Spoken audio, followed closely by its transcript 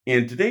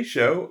In today's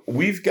show,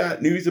 we've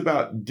got news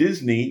about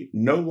Disney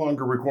no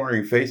longer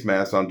requiring face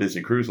masks on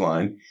Disney Cruise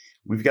Line.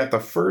 We've got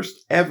the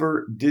first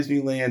ever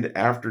Disneyland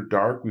After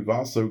Dark. We've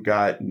also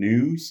got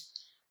news,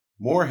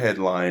 more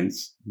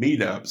headlines,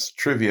 meetups,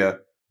 trivia,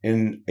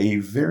 and a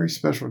very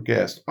special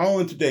guest, all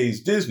in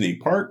today's Disney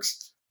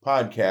Parks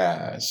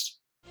Podcast.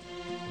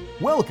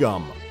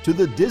 Welcome to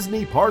the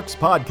Disney Parks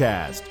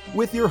Podcast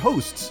with your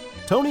hosts,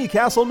 Tony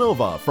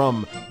Casanova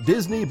from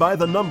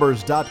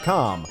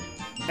DisneyByTheNumbers.com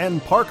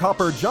and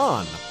Parkhopper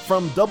John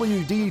from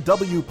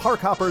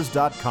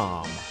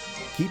WDWParkhoppers.com.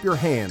 Keep your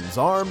hands,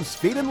 arms,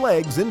 feet, and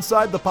legs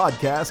inside the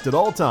podcast at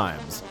all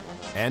times.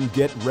 And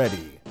get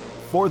ready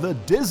for the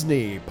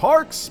Disney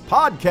Parks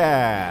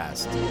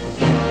Podcast.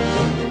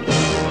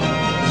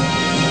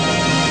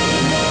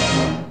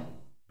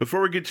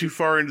 Before we get too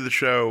far into the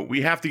show,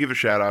 we have to give a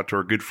shout out to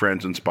our good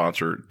friends and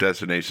sponsor,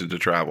 Destinations to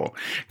Travel.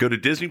 Go to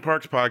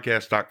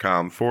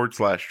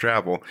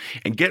DisneyParksPodcast.com/travel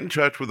and get in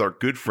touch with our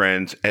good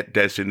friends at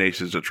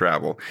Destinations to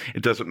Travel.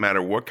 It doesn't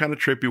matter what kind of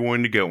trip you're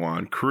wanting to go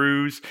on,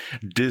 cruise,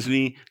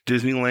 Disney,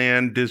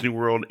 Disneyland, Disney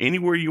World,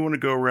 anywhere you want to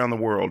go around the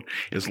world,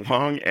 as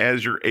long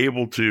as you're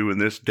able to in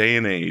this day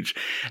and age,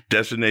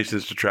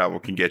 Destinations to Travel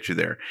can get you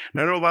there.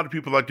 Now, I know a lot of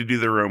people like to do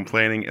their own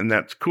planning, and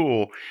that's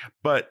cool,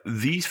 but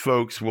these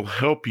folks will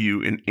help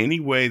you in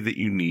any way that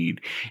you need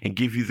and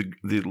give you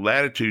the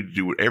latitude to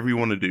do whatever you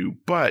want to do,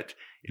 but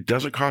it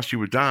doesn't cost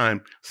you a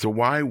dime, so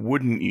why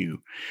wouldn't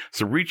you?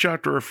 So reach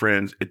out to our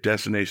friends at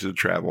Destinations to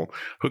Travel,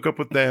 hook up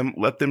with them,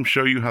 let them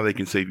show you how they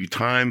can save you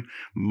time,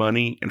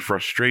 money, and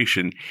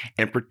frustration,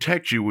 and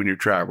protect you when you're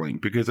traveling,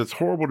 because it's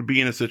horrible to be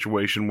in a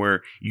situation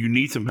where you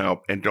need some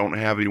help and don't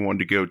have anyone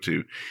to go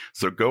to.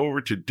 So go over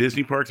to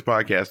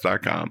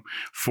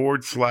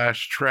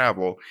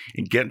DisneyParksPodcast.com/travel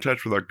and get in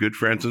touch with our good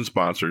friends and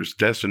sponsors,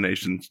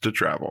 Destinations to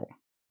Travel.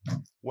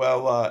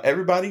 Well,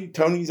 everybody,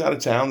 Tony's out of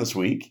town this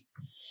week.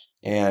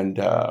 And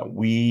I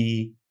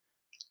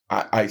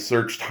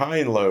searched high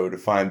and low to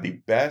find the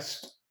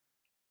best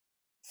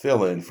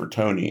fill-in for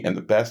Tony, and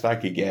the best I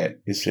could get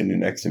is sitting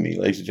next to me.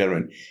 Ladies and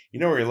gentlemen, you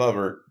know where you love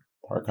her,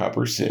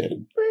 Parkhopper Sid.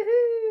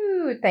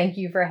 Woohoo! Thank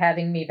you for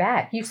having me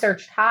back. You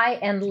searched high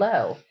and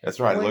low. That's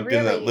right. I looked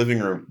in that living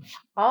room.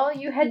 All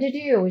you had to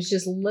do was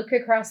just look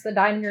across the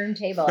dining room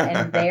table,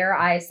 and there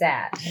I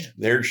sat.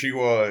 There she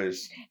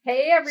was.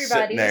 Hey,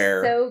 everybody.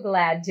 So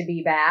glad to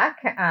be back.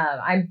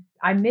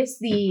 I missed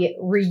the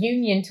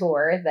reunion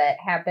tour that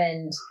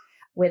happened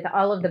with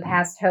all of the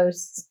past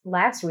hosts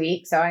last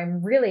week. So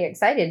I'm really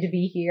excited to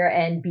be here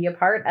and be a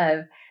part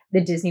of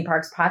the Disney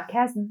Parks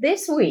Podcast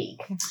this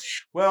week.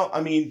 Well, I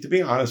mean, to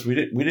be honest, we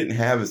didn't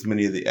have as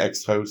many of the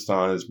ex-hosts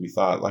on as we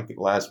thought. Like at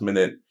last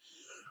minute,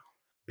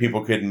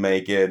 people couldn't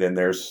make it, and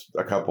there's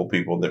a couple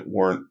people that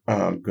weren't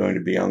going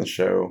to be on the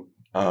show.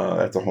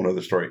 That's a whole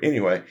other story.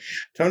 Anyway,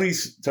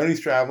 Tony's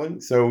traveling,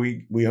 so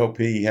we hope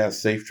he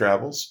has safe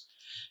travels.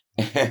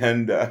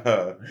 And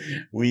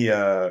we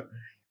are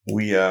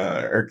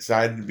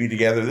excited to be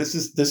together. This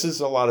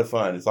is a lot of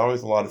fun. It's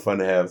always a lot of fun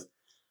to have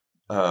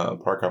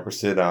Parkhopper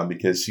sit on,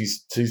 because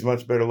she's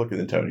much better looking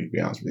than Tony, to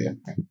be honest with you.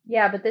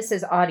 Yeah, but this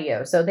is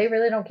audio, so they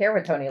really don't care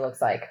what Tony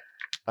looks like.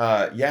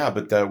 Yeah,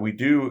 but we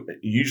do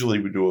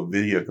a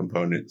video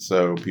component,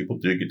 so people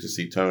do get to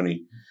see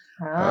Tony.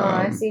 Oh,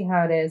 I see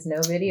how it is.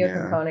 No video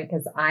component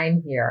because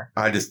I'm here.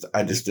 I just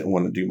didn't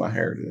want to do my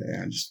hair today.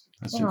 I just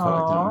didn't feel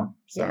like doing it.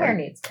 Your hair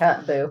needs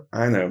cut, boo.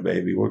 I know,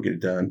 baby. We'll get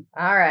it done.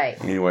 All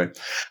right. Anyway,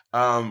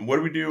 what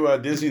did we do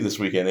Disney this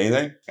weekend?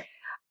 Anything?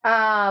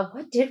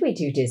 What did we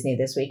do Disney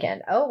this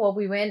weekend? Oh, well,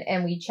 we went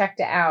and we checked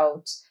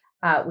out.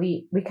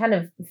 We kind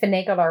of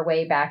finagled our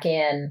way back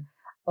in.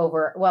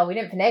 We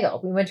didn't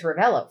finagle. We went to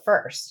Ravello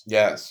first.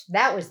 Yes.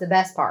 That was the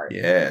best part.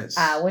 Yes.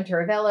 Went to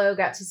Ravello,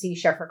 got to see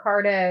Chef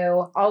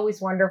Ricardo.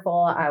 Always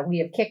wonderful. We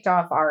have kicked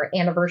off our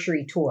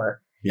anniversary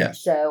tour.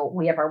 Yes. So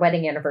we have our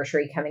wedding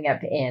anniversary coming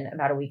up in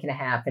about a week and a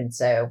half. And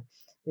so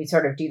we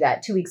sort of do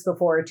that 2 weeks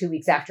before, 2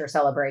 weeks after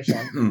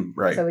celebration.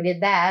 Right. So we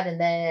did that.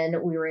 And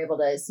then we were able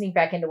to sneak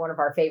back into one of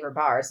our favorite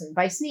bars. And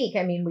by sneak,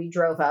 I mean, we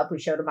drove up, we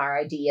showed them our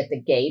ID at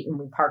the gate, and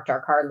we parked our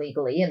car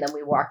legally. And then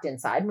we walked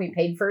inside and we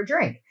paid for a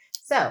drink.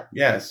 So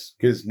yes,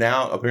 because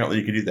now apparently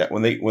you can do that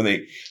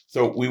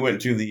so we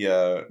went to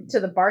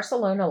the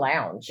Barcelona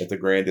Lounge at the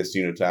Grand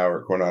Destino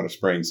Tower at Coronado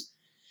Springs.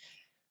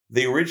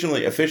 They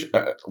originally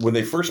when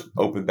they first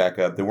opened back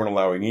up, they weren't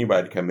allowing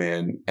anybody to come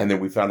in, and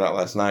then we found out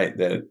last night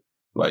that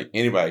like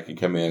anybody can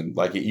come in,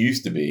 like it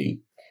used to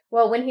be.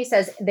 Well, when he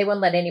says they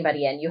wouldn't let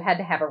anybody in, you had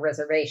to have a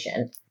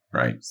reservation.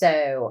 Right.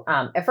 So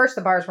at first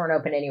the bars weren't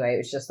open anyway. It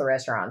was just the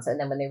restaurants. And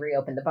then when they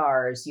reopened the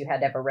bars, you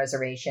had to have a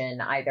reservation,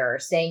 either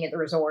staying at the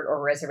resort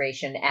or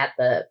reservation at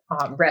the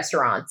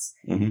restaurants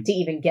to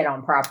even get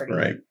on property.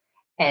 Right.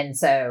 And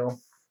so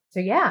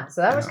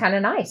that was kind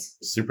of nice.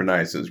 Super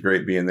nice. It was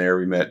great being there.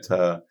 We met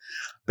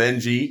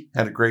Benji,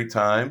 had a great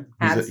time.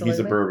 He's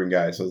a bourbon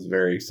guy, so I was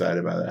very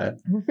excited about that.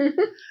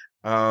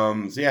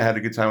 I had a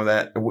good time with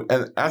that.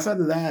 And outside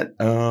of that,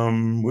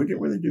 we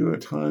didn't really do a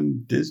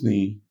ton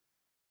Disney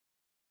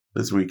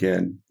this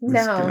weekend. It's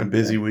been a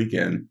busy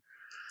weekend.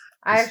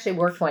 I actually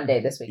worked one day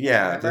this week.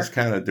 Just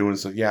kind of doing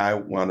stuff. Yeah, I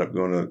wound up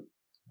going to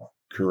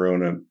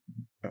Corona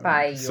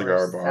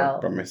cigar bar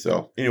by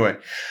myself. Anyway.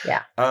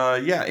 Yeah.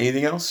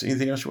 Anything else?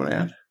 Anything else you want to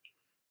add?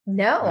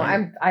 No,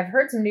 I've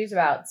heard some news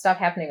about stuff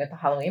happening with the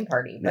Halloween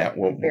party. But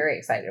I'm very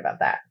excited about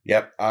that.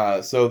 Yep.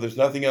 So there's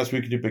nothing else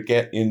we can do but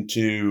get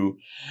into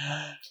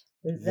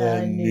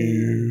the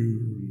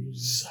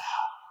news.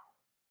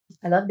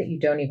 I love that you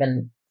don't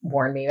even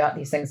warn me about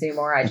these things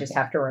anymore. I just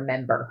have to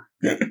remember.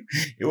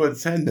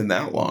 It hadn't been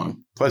that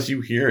long. Plus,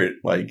 you hear it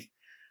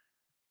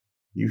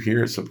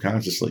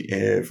subconsciously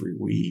every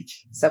week.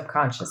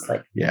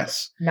 Subconsciously.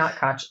 Yes. Not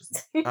conscious.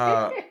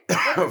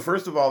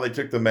 First of all, they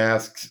took the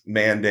mask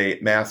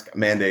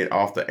mandate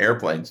off the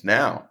airplanes.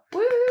 Now,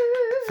 Woo!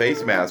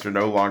 face masks are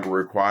no longer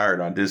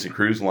required on Disney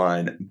Cruise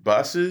Line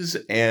buses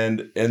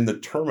and in the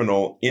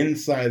terminal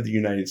inside the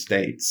United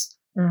States.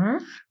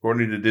 Mm-hmm.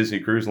 According to Disney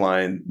Cruise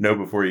Line Know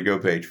Before You Go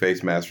page,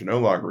 face masks are no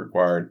longer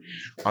required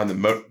on the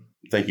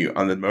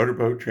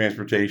motorboat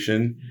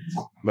transportation,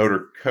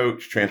 motor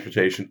coach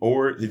transportation,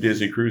 or the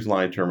Disney Cruise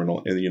Line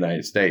terminal in the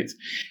United States.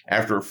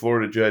 After a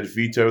Florida judge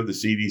vetoed the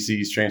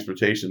CDC's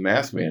transportation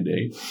mask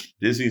mandate,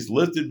 Disney's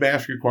lifted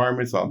mask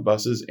requirements on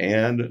buses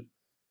and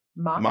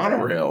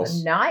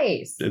monorails.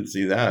 Nice. Didn't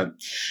see that.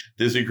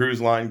 Disney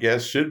Cruise Line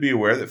guests should be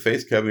aware that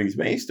face coverings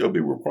may still be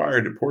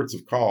required at ports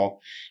of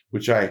call,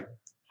 which I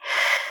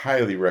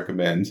highly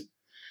recommend.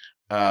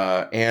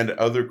 And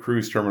other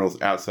cruise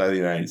terminals outside the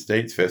United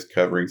States, face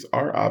coverings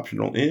are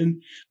optional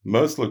in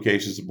most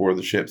locations aboard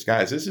the ships.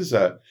 Guys, this is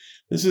a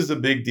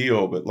big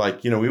deal. But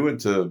we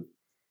went to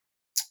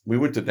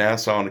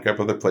Nassau and a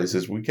couple other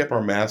places. We kept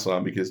our masks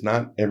on because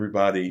not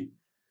everybody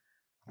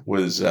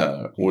was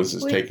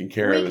as taken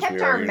care of as we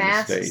are in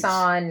the States. We kept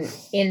our masks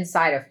on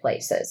inside of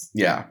places.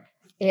 Yeah,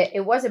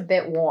 it was a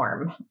bit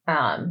warm.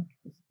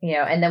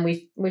 And then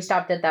we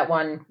stopped at that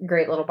one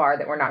great little bar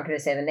that we're not going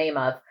to say the name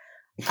of,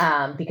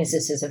 because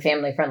this is a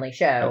family-friendly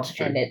show,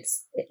 and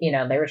it's,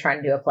 they were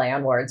trying to do a play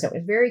on words. It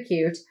was very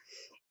cute.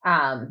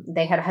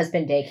 They had a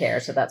husband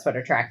daycare, so that's what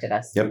attracted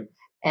us. Yep.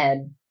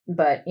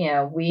 But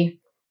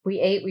we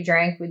ate, we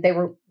drank. They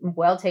were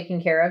well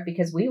taken care of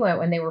because we went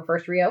when they were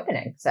first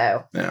reopening.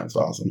 So yeah, it's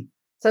awesome.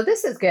 So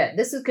this is good.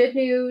 This is good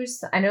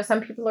news. I know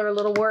some people are a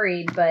little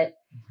worried, but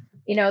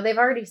they've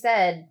already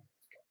said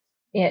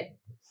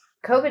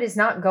COVID is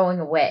not going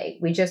away.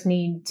 We just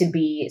need to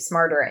be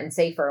smarter and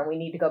safer. And we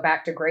need to go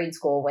back to grade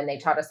school when they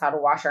taught us how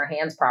to wash our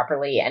hands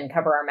properly and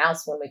cover our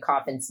mouths when we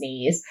cough and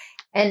sneeze.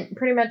 And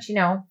pretty much,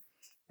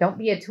 don't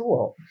be a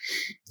tool.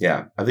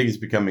 Yeah, I think it's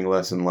becoming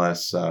less and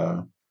less.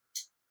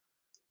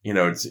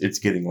 It's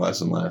getting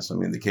less and less. I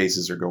mean, the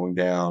cases are going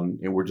down,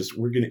 and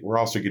we're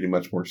also getting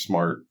much more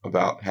smart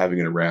about having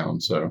it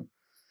around. So,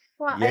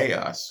 yay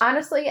us.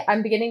 Honestly,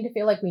 I'm beginning to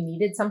feel like we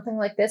needed something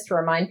like this to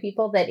remind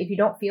people that if you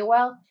don't feel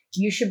well,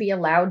 you should be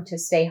allowed to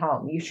stay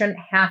home. You shouldn't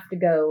have to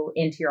go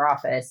into your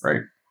office.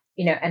 Right.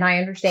 And I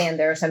understand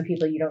there are some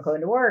people, you don't go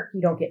into work,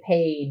 you don't get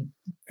paid,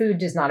 food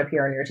does not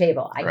appear on your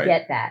table. I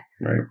get that.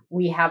 Right.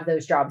 We have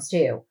those jobs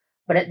too.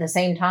 But at the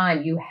same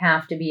time, you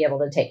have to be able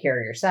to take care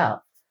of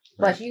yourself.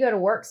 Plus, you go to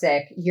work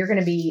sick, you're going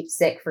to be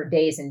sick for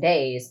days and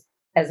days,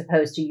 as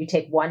opposed to you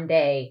take one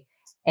day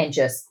and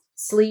just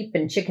sleep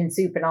and chicken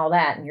soup and all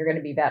that, and you're going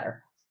to be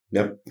better.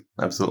 Yep,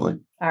 absolutely.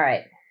 All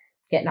right.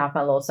 Getting off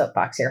my little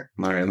soapbox here.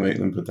 All right, let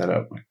me put that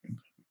up.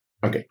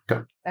 Okay,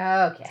 go.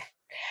 Okay.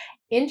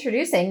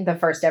 Introducing the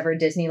first ever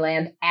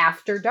Disneyland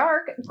After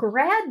Dark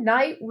Grad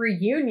Night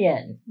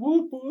Reunion.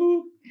 Whoop,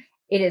 whoop.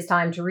 It is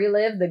time to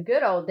relive the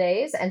good old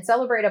days and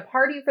celebrate a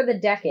party for the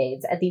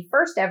decades at the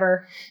first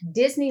ever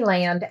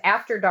Disneyland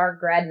After Dark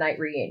Grad Night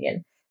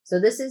Reunion.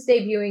 So this is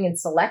debuting in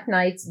select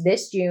nights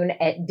this June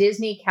at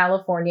Disney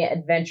California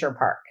Adventure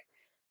Park.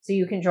 So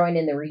you can join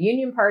in the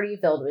reunion party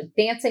filled with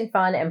dancing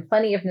fun and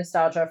plenty of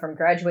nostalgia from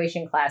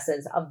graduation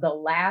classes of the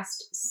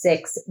last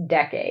 6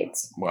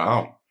 decades.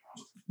 Wow.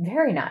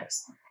 Very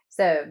nice.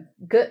 So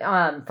good,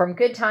 from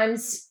good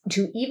times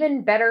to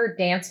even better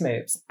dance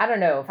moves. I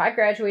don't know. If I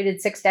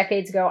graduated 6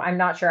 decades ago, I'm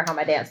not sure how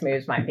my dance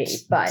moves might be.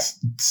 But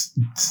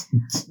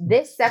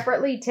this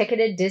separately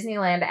ticketed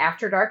Disneyland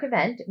After Dark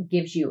event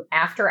gives you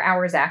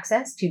after-hours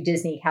access to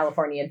Disney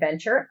California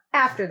Adventure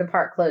after the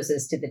park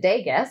closes to the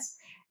day guests,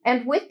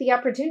 and with the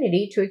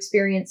opportunity to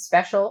experience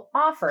special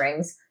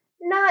offerings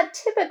not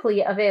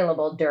typically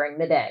available during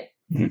the day.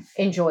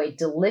 Enjoy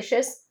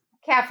delicious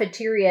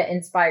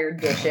cafeteria-inspired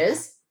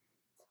dishes.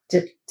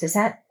 Does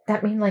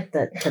that mean like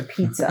the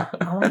pizza?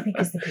 All I think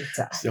is the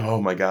pizza.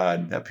 Oh my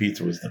God, that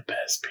pizza was the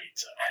best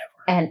pizza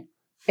ever. And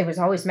it was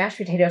always mashed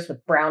potatoes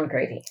with brown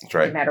gravy. That's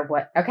right. No matter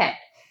what. Okay.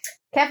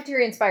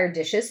 Cafeteria-inspired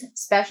dishes,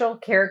 special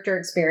character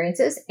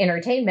experiences,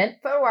 entertainment,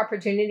 photo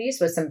opportunities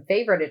with some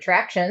favorite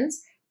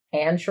attractions,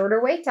 and shorter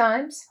wait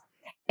times,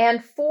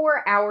 and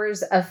 4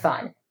 hours of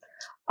fun.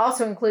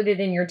 Also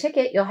included in your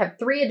ticket, you'll have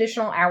 3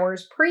 additional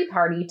hours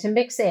pre-party to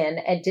mix in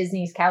at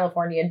Disney's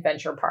California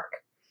Adventure Park.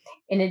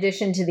 In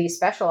addition to these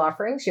special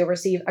offerings, you'll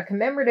receive a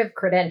commemorative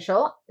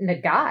credential and a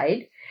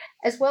guide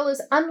as well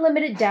as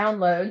unlimited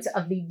downloads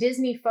of the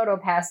Disney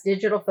PhotoPass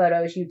digital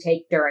photos you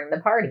take during the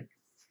party.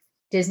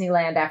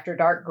 Disneyland After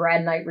Dark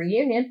Grad Night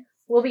Reunion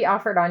will be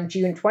offered on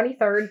June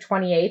 23rd,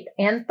 28th,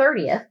 and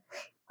 30th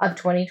of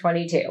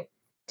 2022.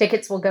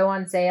 Tickets will go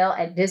on sale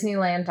at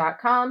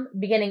Disneyland.com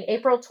beginning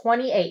April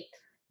 28th,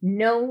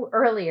 no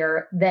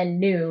earlier than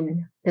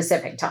noon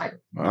Pacific time.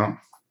 Wow.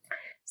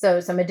 So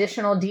some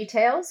additional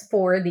details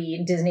for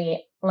the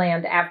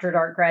Disneyland After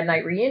Dark Grad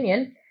Night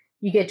Reunion.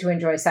 You get to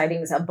enjoy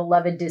sightings of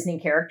beloved Disney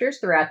characters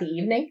throughout the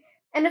evening,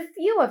 and a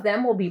few of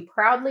them will be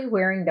proudly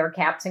wearing their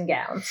caps and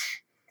gowns.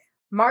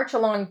 March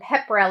along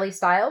pep rally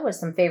style with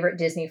some favorite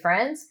Disney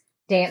friends.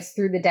 Dance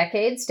through the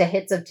decades to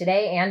hits of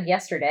today and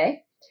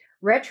yesterday.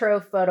 Retro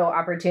photo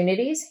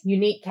opportunities,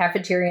 unique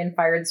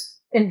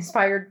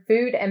cafeteria-inspired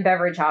food and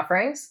beverage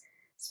offerings,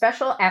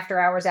 special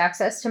after-hours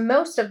access to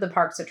most of the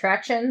park's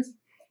attractions,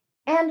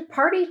 and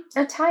party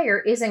attire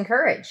is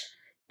encouraged.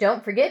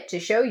 Don't forget to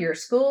show your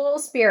school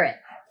spirit.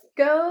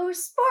 Go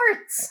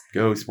sports!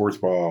 Go sports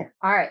ball.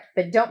 All right,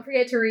 but don't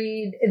forget to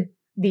read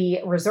the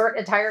resort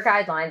attire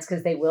guidelines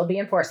because they will be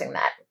enforcing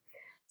that.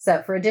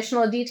 So for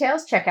additional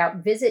details, check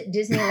out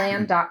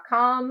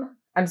visitdisneyland.com.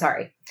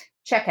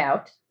 Check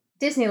out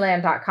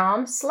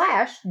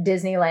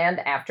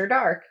Disneyland.com/Disneyland After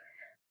Dark.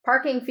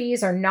 Parking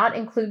fees are not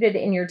included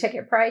in your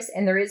ticket price,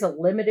 and there is a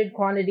limited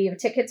quantity of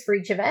tickets for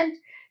each event.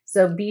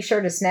 So be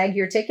sure to snag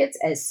your tickets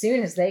as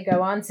soon as they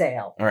go on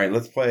sale. All right,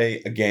 let's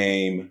play a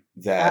game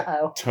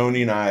that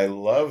Tony and I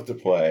love to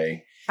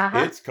play.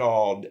 It's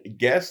called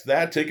Guess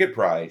That Ticket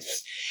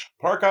Price.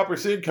 Park Hopper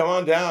Sid, come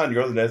on down.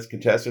 You're the next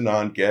contestant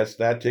on Guess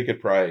That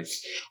Ticket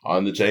Price.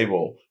 On the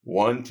table,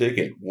 one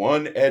ticket,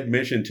 one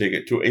admission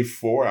ticket to a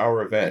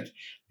 4-hour event.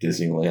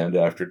 Disneyland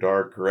After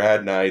Dark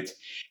Grad Night.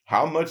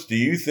 How much do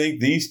you think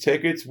these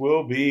tickets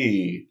will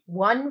be?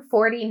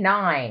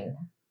 $149.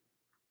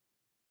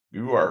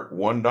 You are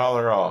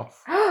 $1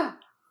 off.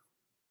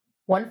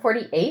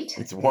 $148?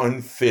 It's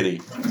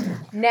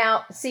 $150.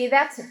 Now, see,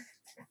 that's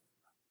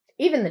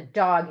even the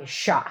dog is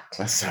shocked.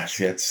 It's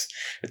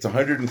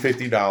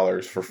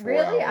 $150 for 4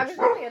 hours. Really? I was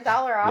only $1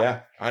 off. Yeah,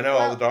 I know.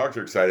 All the dogs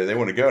are excited. They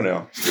want to go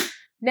now.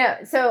 No,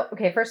 so,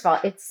 okay, first of all,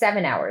 it's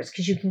 7 hours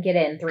because you can get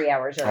in 3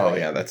 hours early. Oh,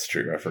 yeah, that's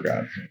true. I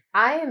forgot.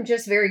 I am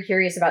just very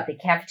curious about the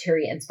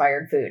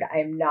cafeteria-inspired food. I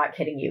am not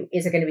kidding you.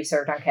 Is it going to be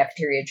served on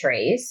cafeteria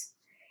trays?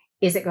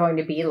 Is it going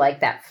to be like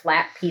that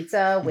flat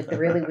pizza with the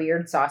really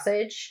weird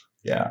sausage?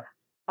 Yeah.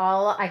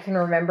 All I can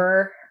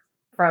remember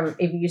from,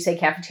 if you say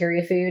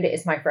cafeteria food,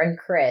 is my friend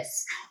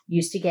Chris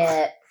used to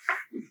get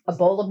a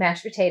bowl of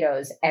mashed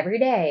potatoes every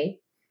day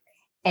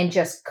and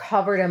just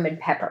covered them in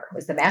pepper. It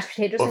was the mashed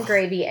potatoes and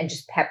gravy and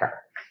just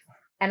pepper.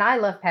 And I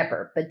love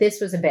pepper, but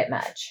this was a bit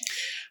much.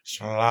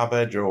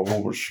 Slab-a-joe.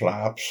 That's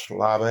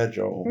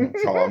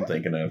all I'm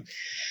thinking of.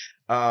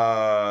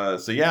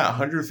 So yeah,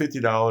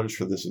 $150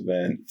 for this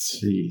event.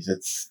 Jeez,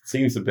 it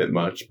seems a bit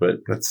much,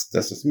 but that's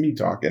just me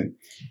talking.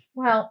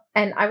 Well,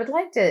 and I would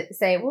like to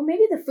say, well,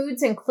 maybe the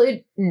food's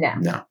include.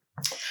 No.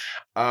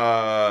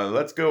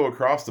 Let's go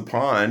across the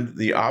pond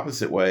the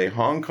opposite way.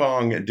 Hong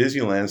Kong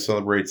Disneyland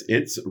celebrates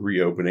its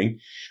reopening.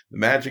 The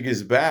magic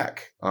is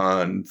back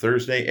on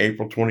Thursday,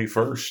 April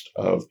 21st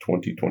of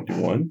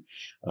 2021.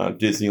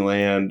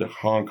 Disneyland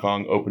Hong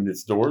Kong opened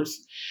its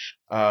doors.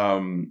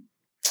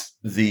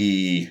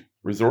 The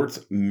resort's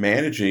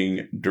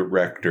managing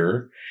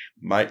director,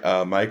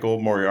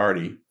 Michael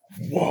Moriarty.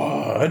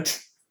 What?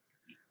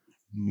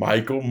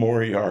 Michael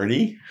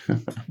Moriarty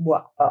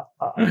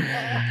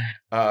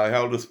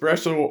held a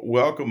special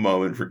welcome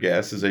moment for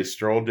guests as they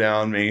strolled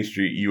down Main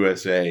Street,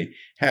 USA.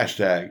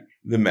 #The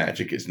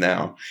magic is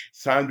now.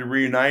 It's time to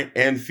reunite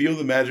and feel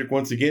the magic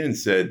once again,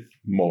 said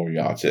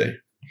Moriarty.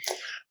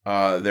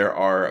 There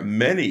are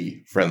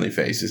many friendly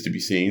faces to be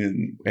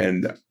seen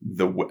at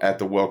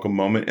the welcome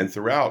moment and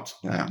throughout.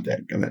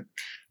 Dadgummit.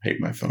 I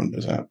hate my phone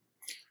does that.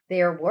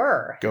 There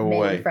were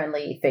many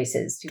friendly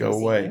faces to be seen. Go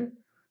away.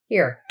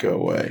 Here. Go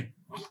away.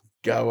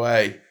 Go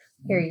away.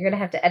 Here, you're going to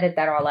have to edit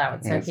that all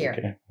out. So here.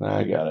 Okay.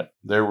 I got it.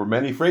 There were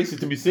many faces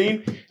to be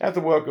seen at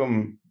the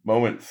welcome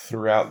moment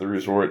throughout the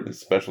resort this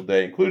special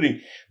day,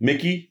 including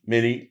Mickey,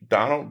 Minnie,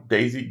 Donald,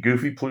 Daisy,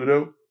 Goofy,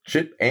 Pluto,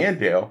 Chip, and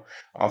Dale.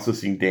 Also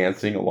seen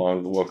dancing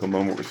along the welcome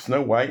moment with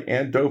Snow White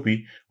and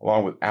Dopey,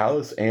 along with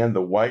Alice and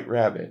the White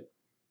Rabbit.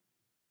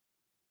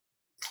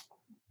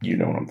 You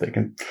know what I'm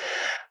thinking.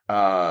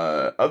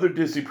 Other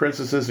Disney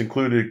princesses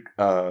included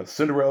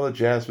Cinderella,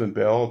 Jasmine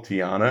Belle,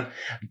 Tiana,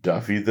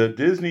 Duffy the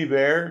Disney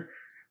Bear,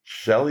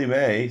 Shelley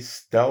May,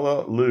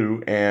 Stella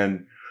Lou,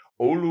 and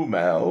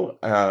Olumel.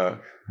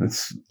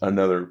 That's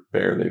another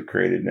bear they've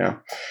created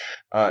now.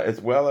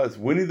 As well as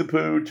Winnie the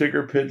Pooh,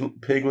 Tigger,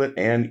 Piglet,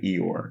 and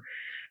Eeyore.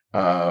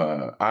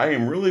 I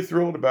am really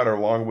thrilled about our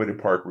long-awaited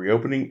park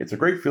reopening. It's a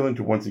great feeling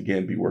to once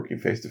again be working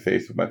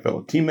face-to-face with my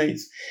fellow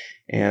teammates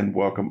and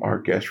welcome our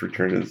guests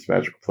return to this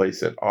magical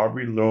place at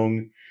Aubrey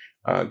Leung,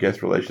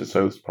 guest relations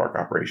host, park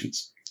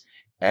operations.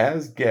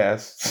 As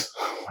guests,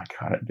 oh my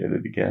God, I did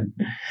it again.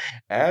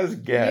 As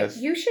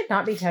guests. You should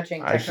not be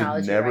touching technology.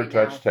 I should never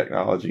touch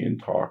technology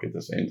and talk at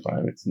the same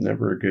time. It's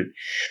never a good.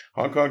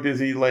 Hong Kong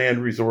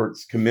Disneyland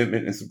Resort's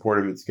commitment and support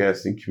of its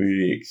guests and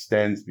community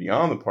extends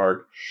beyond the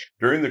park.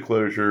 During the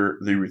closure,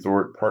 the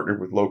resort partnered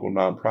with local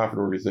nonprofit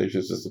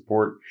organizations to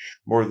support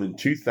more than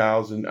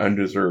 2,000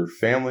 undeserved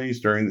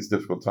families during this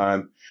difficult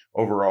time.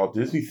 Overall,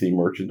 Disney-themed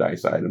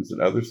merchandise items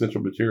and other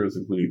essential materials,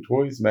 including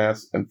toys,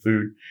 masks, and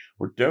food,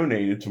 were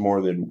donated to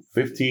more than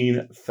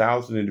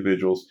 15,000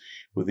 individuals.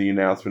 With the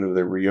announcement of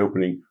their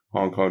reopening,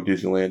 Hong Kong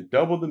Disneyland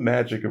doubled the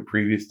magic of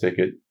previous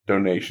ticket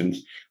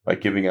donations by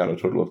giving out a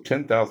total of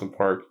 10,000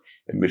 park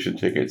admission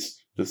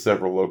tickets to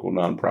several local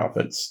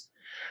nonprofits.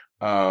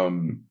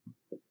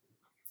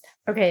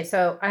 Okay,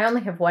 so I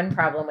only have one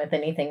problem with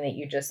anything that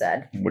you just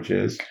said. Which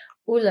is?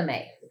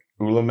 Ulame.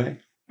 Ulame?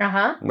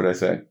 Uh-huh. What did I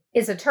say?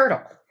 It's a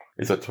turtle.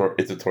 It's a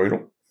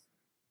turtle.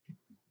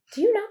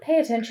 Do you not pay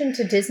attention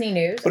to Disney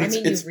news? But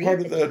it's part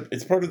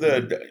of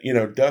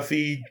the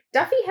Duffy.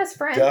 Duffy has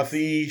friends.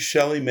 Duffy,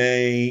 Shelley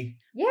May.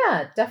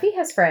 Yeah, Duffy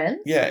has friends.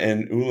 Yeah,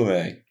 and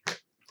Ulame.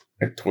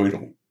 A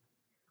turtle.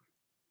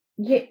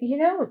 You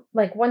know,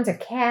 like one's a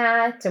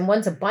cat and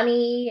one's a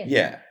bunny.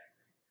 Yeah.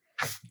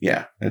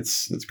 Yeah,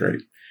 that's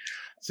great.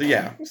 So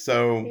yeah, he's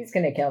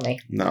gonna kill me.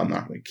 No, I'm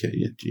not gonna kill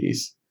you.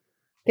 Jeez.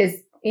 Because,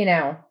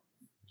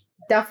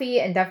 Duffy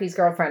and Duffy's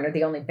girlfriend are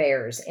the only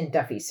bears in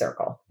Duffy's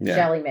circle. Yeah.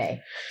 Shelley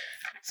May.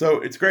 So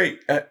it's great.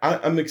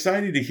 I'm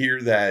excited to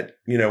hear that,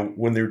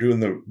 when they're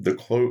doing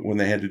when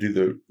they had to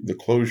do the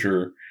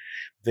closure,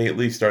 they at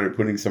least started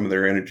putting some of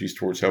their energies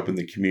towards helping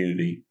the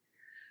community.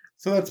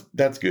 So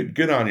that's good.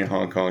 Good on you,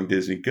 Hong Kong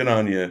Disney. Good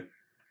on you,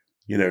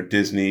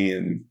 Disney,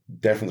 and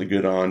definitely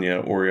good on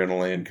you, Oriental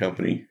Land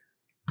Company.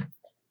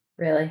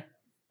 Really?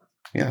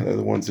 Yeah, they're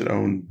the ones that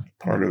own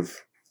part of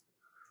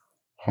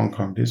Hong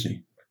Kong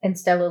Disney. And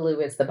Stella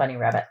Lou is the bunny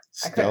rabbit.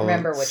 I couldn't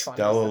remember which one.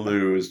 Stella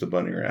Lou is the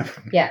bunny rabbit.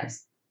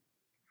 Yes.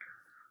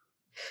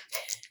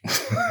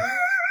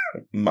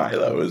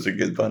 Milo is a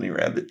good bunny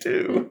rabbit,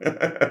 too.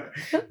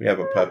 We have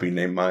a puppy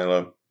named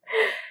Milo.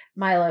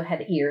 Milo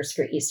had ears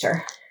for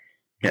Easter.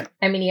 Yeah.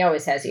 I mean, he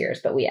always has ears,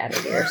 but we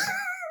added ears.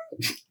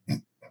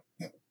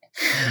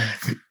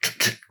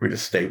 We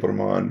just stapled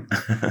them on.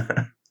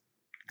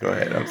 Go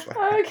ahead. I'm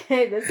sorry.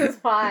 Okay, this is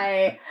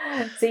why.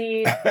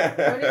 See,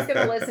 Tony's going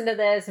to listen to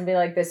this and be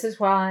like, this is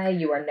why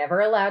you are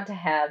never allowed to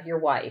have your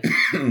wife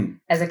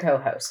as a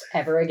co-host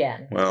ever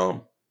again.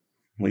 Well,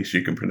 at least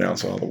you can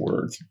pronounce all the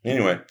words.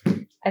 Anyway.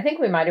 I think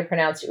we might have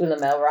pronounced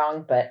Ulamel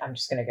wrong, but I'm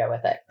just going to go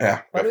with it.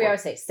 Yeah. What do we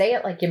always say? Say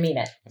it like you mean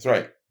it. That's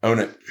right. Own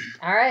it.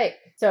 All right.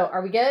 So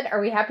are we good? Are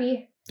we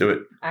happy? Do it.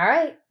 All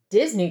right.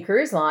 Disney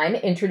Cruise Line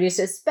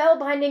introduces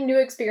spellbinding new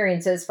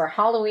experiences for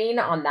Halloween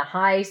on the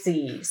high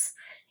seas.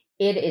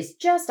 It is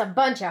just a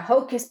bunch of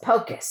hocus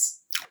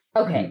pocus.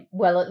 Okay,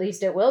 well, at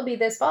least it will be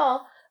this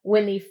fall,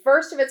 when the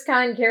first of its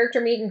kind character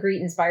meet and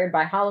greet inspired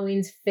by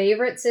Halloween's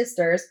favorite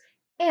sisters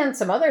and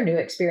some other new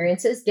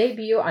experiences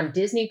debut on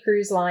Disney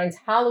Cruise Line's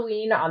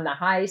Halloween on the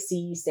High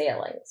Sea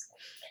sailings.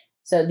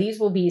 So these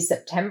will be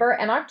September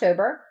and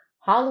October,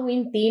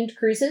 Halloween-themed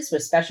cruises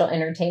with special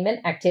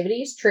entertainment,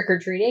 activities,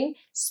 trick-or-treating,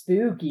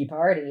 spooky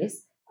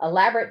parties,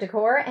 elaborate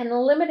decor, and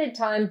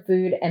limited-time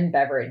food and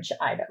beverage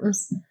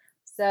items.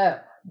 So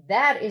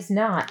that is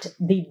not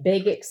the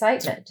big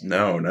excitement.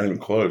 No, not even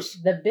close.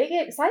 The big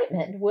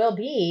excitement will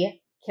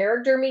be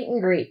character meet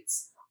and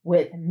greets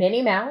with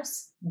Minnie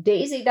Mouse,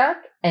 Daisy Duck,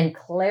 and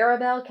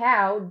Clarabelle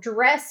Cow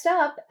dressed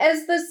up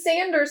as the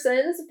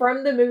Sandersons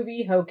from the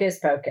movie Hocus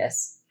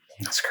Pocus.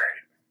 That's great.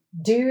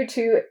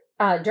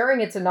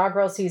 During its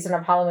inaugural season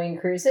of Halloween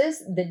cruises,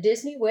 the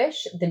Disney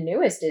Wish, the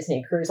newest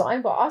Disney cruise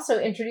line, will also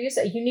introduce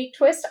a unique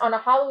twist on a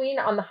Halloween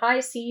on the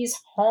High Seas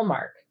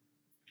hallmark.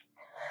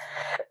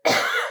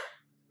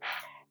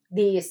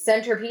 The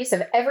centerpiece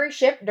of every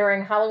ship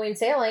during Halloween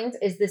sailings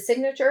is the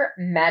signature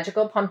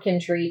magical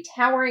pumpkin tree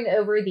towering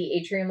over the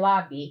atrium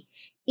lobby,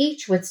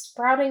 each with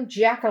sprouting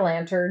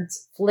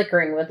jack-o'-lanterns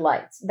flickering with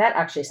lights. That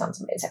actually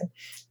sounds amazing.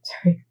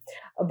 Sorry.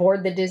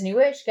 Aboard the Disney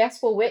Wish,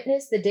 guests will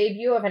witness the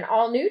debut of an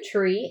all-new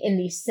tree in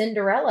the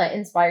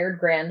Cinderella-inspired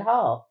Grand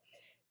Hall.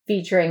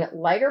 Featuring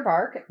lighter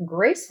bark,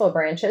 graceful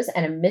branches,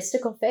 and a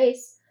mystical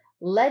face,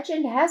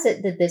 legend has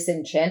it that this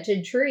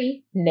enchanted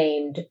tree,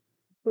 named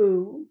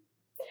Boo,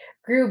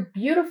 grew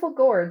beautiful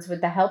gourds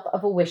with the help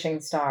of a wishing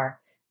star.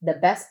 The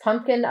best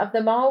pumpkin of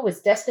them all was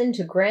destined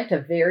to grant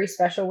a very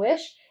special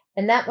wish,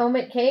 and that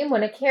moment came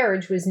when a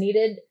carriage was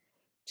needed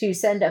to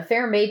send a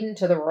fair maiden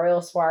to the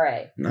royal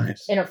soiree.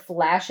 Nice. In a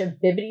flash of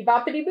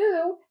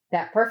bibbidi-boppidi-boo,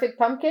 that perfect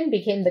pumpkin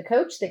became the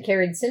coach that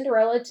carried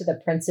Cinderella to the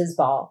prince's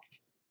ball.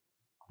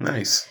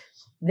 Nice.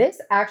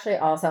 This actually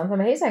all sounds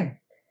amazing.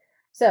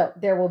 So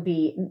there will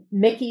be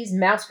Mickey's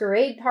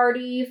Masquerade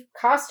Party,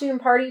 costume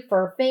party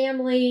for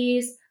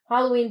families,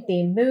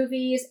 Halloween-themed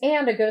movies,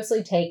 and a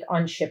ghostly take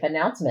on ship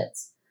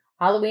announcements.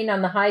 Halloween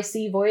on the high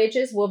sea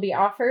voyages will be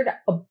offered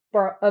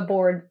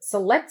aboard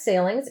select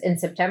sailings in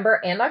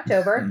September and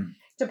October,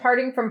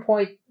 departing from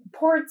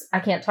ports. I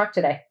can't talk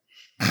today.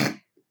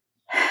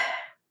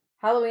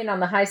 Halloween on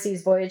the high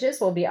seas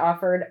voyages will be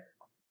offered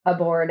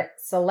aboard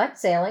select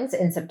sailings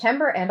in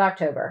September and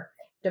October.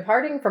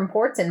 Departing from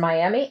ports in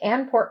Miami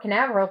and Port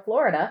Canaveral,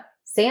 Florida,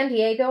 San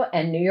Diego,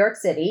 and New York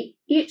City,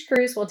 each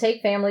cruise will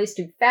take families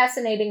to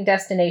fascinating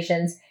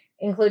destinations,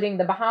 including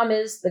the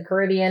Bahamas, the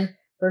Caribbean,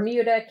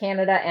 Bermuda,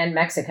 Canada, and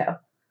Mexico.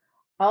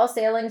 All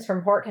sailings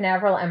from Port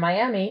Canaveral and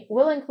Miami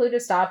will include a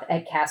stop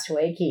at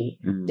Castaway Cay,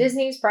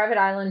 Disney's private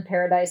island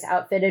paradise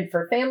outfitted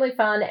for family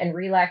fun and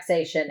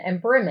relaxation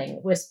and brimming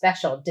with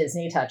special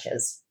Disney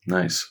touches.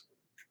 Nice.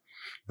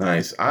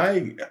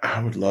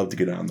 I would love to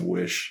get on the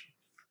Wish.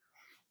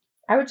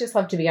 I would just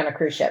love to be on a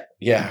cruise ship.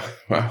 Yeah,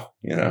 well,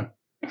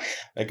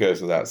 that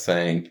goes without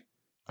saying.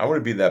 I want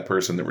to be that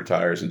person that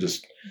retires and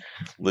just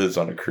lives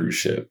on a cruise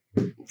ship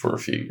for a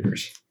few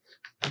years.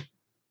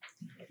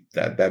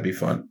 That'd be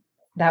fun.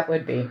 That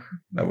would be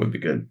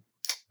good.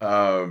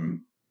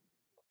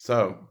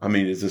 So, I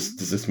mean, does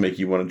this make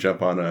you want to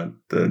jump on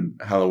the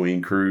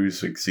Halloween cruise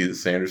to see the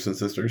Sanderson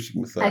sisters?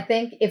 I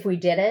think if we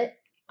did it,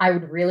 I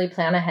would really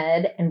plan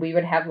ahead, and we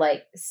would have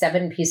like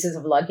 7 pieces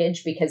of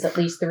luggage because at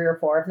least 3 or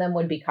 4 of them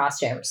would be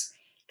costumes.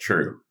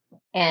 True.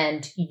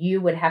 And you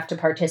would have to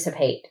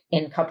participate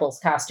in couples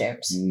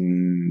costumes.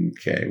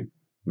 Okay.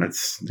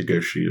 That's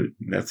negotiable.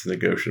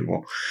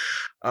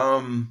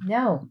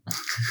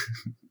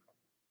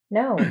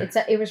 No,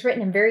 it was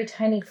written in very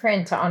tiny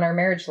print on our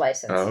marriage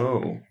license.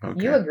 Oh,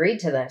 okay. You agreed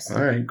to this.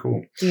 All right,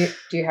 cool. Do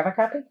you have a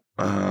copy?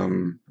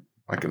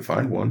 I can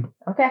find one.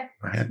 Okay.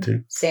 I had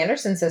to.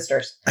 Sanderson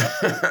sisters.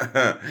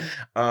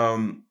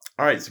 All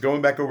right, so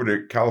going back over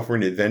to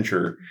California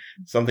Adventure,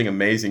 something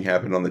amazing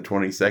happened on the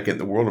 22nd.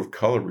 The World of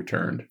Color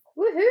returned.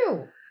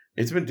 Woohoo!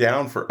 It's been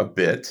down for a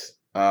bit.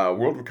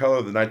 World of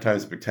Color, the nighttime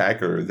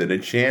spectacular that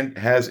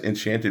has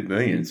enchanted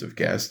millions of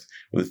guests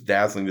with its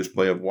dazzling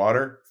display of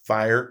water,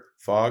 fire,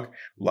 fog,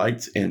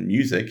 lights, and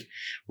music,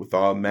 with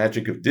all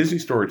magic of Disney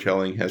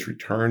storytelling, has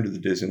returned to the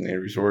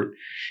Disneyland Resort,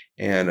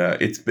 and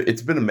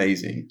it's been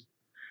amazing.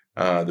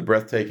 The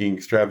breathtaking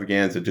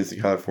extravaganza Disney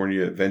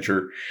California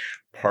Adventure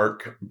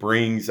Park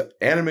brings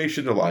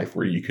animation to life,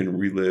 where you can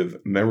relive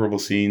memorable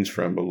scenes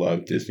from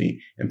beloved Disney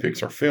and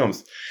Pixar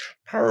films.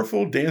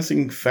 Powerful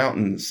dancing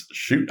fountains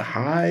shoot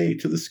high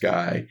to the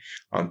sky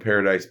on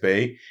Paradise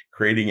Bay,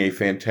 creating a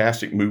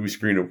fantastic movie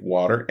screen of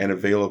water and a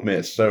veil of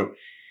mist. So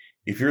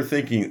if you're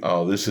thinking,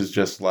 oh, this is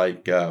just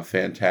like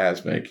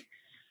Fantasmic,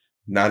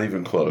 not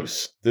even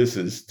close. This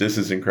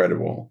is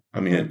incredible. I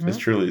mean, it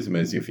truly is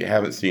amazing. If you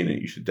haven't seen it,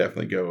 you should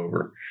definitely go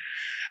over.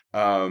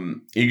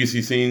 You can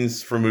see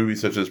scenes from movies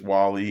such as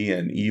WALL-E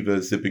and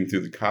Eva zipping through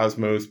the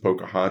cosmos,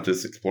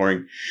 Pocahontas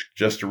exploring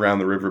just around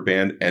the river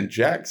bend, and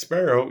Jack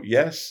Sparrow,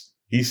 yes,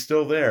 he's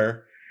still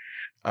there,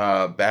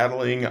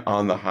 battling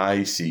on the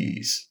high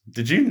seas.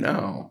 Did you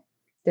know?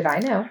 Did I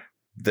know?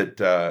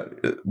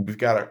 That we've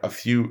got a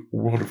few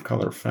World of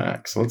Color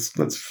facts. Let's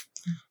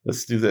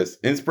do this.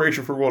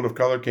 Inspiration for World of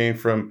Color came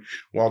from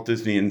Walt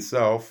Disney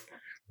himself.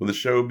 When the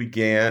show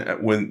begins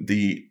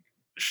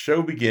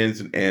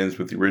and ends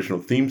with the original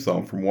theme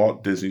song from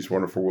Walt Disney's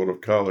Wonderful World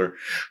of Color.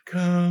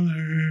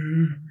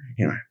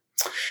 Anyway,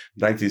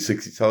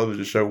 1960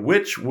 television show,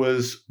 which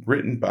was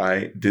written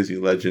by Disney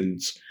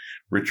legends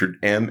Richard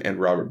M. and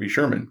Robert B.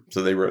 Sherman.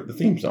 So they wrote the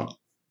theme song.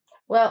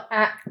 Well,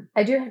 I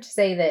do have to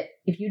say that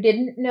if you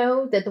didn't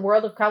know that the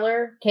World of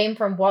Color came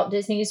from Walt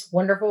Disney's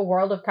Wonderful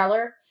World of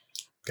Color,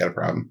 got a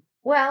problem.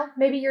 Well,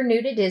 maybe you're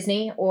new to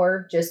Disney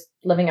or just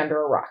living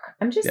under a rock.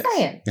 I'm just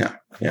saying. Yeah.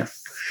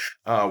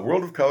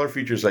 World of Color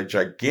features a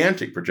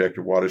gigantic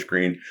projector water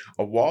screen,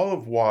 a wall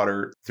of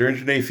water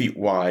 380 feet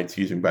wide,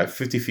 using by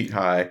 50 feet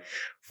high,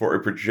 for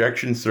a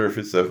projection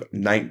surface of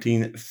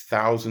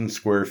 19,000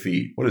 square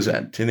feet. What is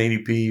that?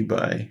 1080p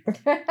by...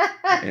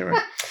 Anyway.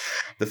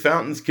 The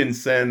fountains can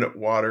send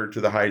water to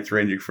the heights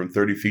ranging from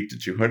 30 feet to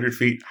 200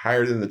 feet,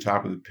 higher than the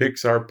top of the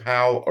Pixar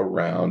Pal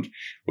Around,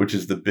 which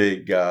is the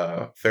big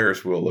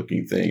Ferris wheel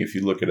looking thing. If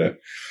you look at a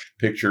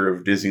picture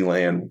of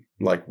Disneyland,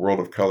 like World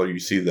of Color, you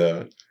see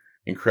the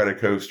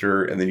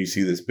Incredicoaster, and then you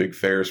see this big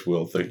Ferris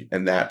wheel thing,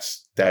 and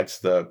that's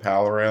the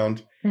Pal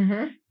Around.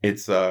 Mm-hmm.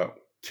 It's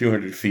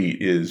 200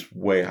 feet is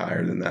way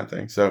higher than that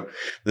thing. So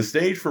the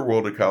stage for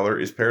World of Color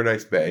is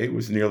Paradise Bay. It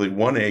was nearly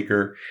 1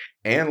 acre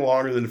and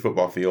longer than a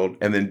football field.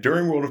 And then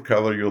during World of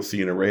Color, you'll see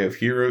an array of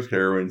heroes,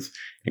 heroines,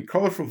 and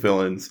colorful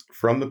villains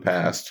from the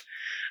past,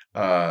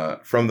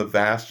 from the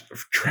vast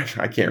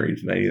treasure. I can't read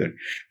tonight either.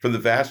 From the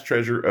vast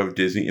treasure of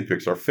Disney and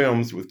Pixar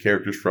films, with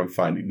characters from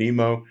Finding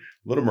Nemo,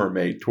 Little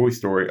Mermaid, Toy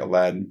Story,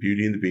 Aladdin,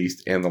 Beauty and the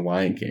Beast, and The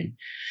Lion King.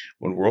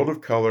 When World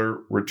of Color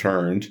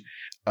returned,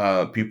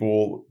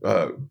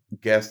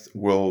 guests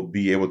will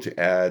be able to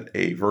add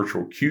a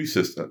virtual queue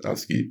system.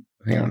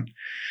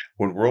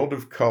 When World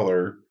of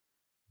Color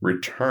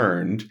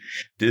returned,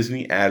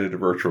 Disney added a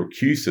virtual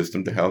queue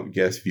system to help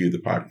guests view the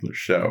popular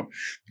show.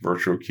 The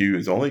virtual queue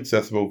is only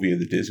accessible via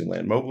the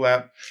Disneyland mobile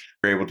app.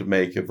 You're able to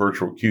make a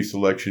virtual queue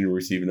selection and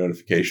receive a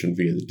notification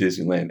via the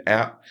Disneyland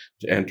app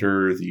to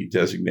enter the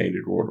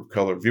designated World of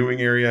Color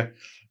viewing area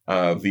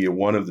via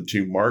one of the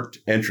 2 marked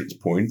entrance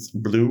points,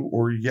 blue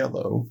or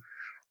yellow,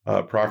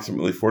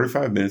 approximately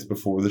 45 minutes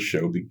before the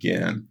show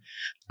began.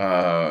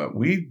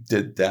 We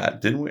did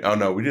that, didn't we? Oh,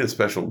 no, we did a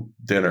special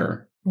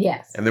dinner.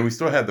 Yes. And then we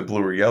still had the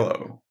blue or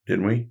yellow,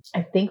 didn't we?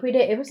 I think we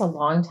did. It was a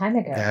long time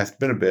ago. Yeah, it's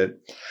been a bit.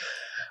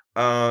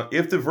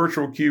 If the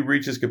virtual queue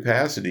reaches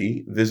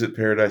capacity, visit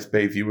Paradise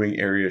Bay viewing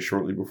area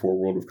shortly before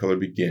World of Color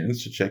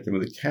begins to check in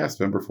with a cast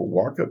member for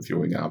walk-up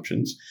viewing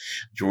options.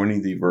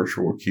 Joining the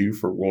virtual queue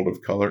for World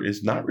of Color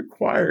is not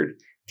required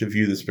to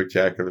view the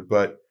spectacular,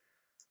 but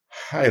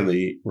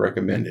highly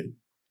recommended.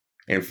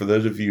 And for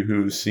those of you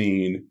who've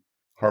seen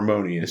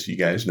Harmonious, you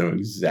guys know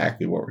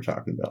exactly what we're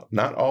talking about.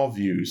 Not all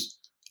views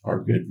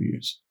are good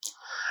views.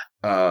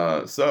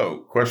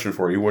 So, question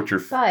for you. What's your...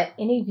 But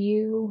any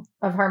view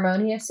of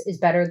Harmonious is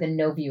better than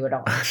no view at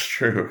all. That's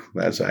true.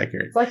 That's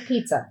accurate. It's like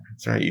pizza.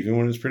 That's right. Even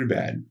when it's pretty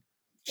bad.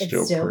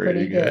 It's still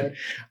pretty good.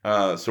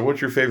 So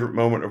what's your favorite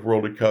moment of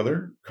World of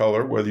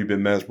Color, whether you've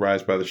been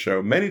mesmerized by the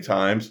show many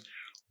times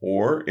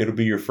or it'll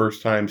be your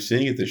first time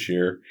seeing it this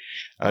year,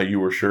 you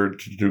were sure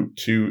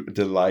to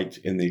delight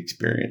in the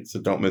experience. So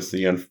don't miss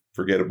the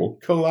unforgettable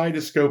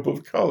kaleidoscope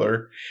of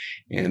color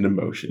and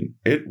emotion.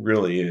 It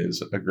really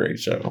is a great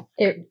show.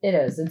 It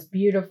is. It's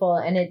beautiful.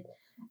 And it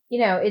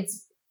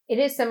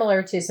is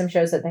similar to some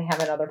shows that they have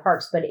in other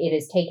parks, but it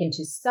is taken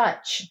to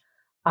such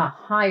a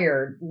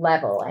higher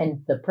level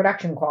and the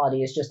production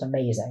quality is just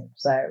amazing.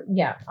 So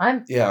yeah,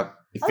 I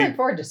look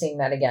forward to seeing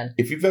that again.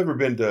 If you've ever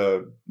been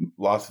to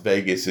Las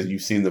Vegas and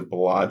you've seen the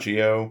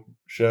Bellagio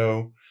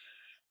show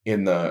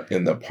in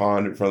the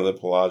pond in front of the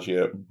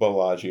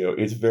Bellagio,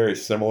 it's very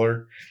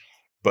similar,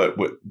 but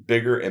with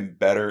bigger and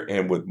better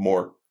and with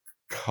more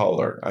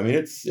color. I mean,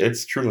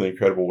 it's truly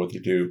incredible what they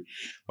do.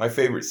 My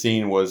favorite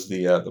scene was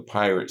the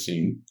pirate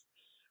scene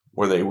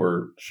where they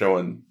were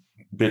showing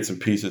bits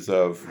and pieces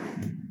of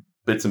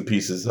Pirates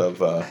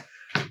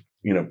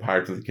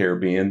of the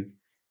Caribbean.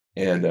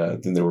 And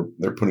then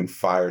they're putting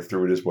fire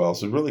through it as well.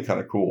 So really kind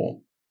of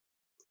cool.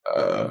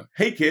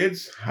 Hey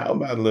kids, how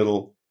about a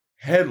little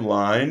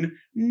headline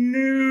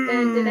news?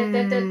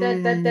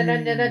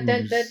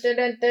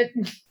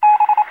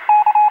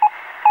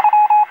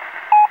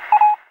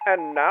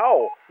 And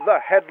now, the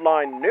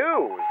headline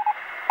news.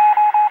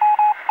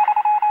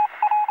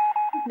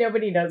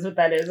 Nobody knows what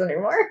that is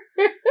anymore.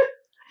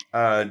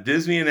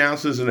 Disney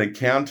announces an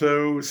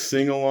Encanto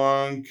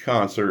sing-along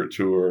concert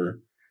tour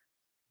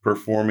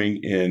performing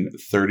in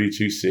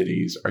 32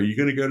 cities. Are you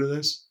going to go to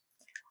this?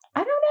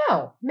 I don't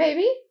know.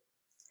 Maybe.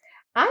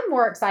 I'm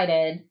more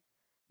excited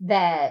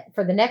that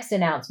for the next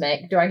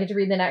announcement. Do I get to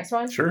read the next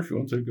one? Sure, if you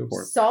want to, go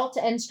for it. Salt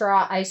and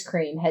Straw ice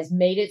cream has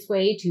made its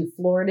way to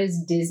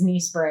Florida's Disney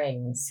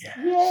Springs. Yes.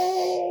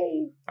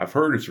 Yay! I've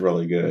heard it's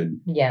really good.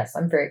 Yes,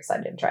 I'm very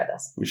excited to try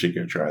this. We should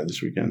go try it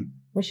this weekend.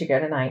 We should go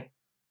tonight.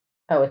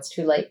 Oh, it's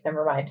too late.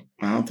 Never mind.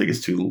 I don't think it's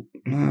too...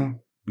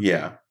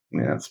 yeah,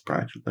 it's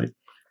probably too late.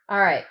 All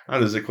right. Oh,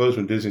 does it close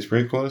when Disney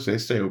Springs closes? They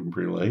stay open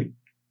pretty late.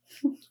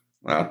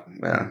 Well,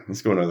 yeah,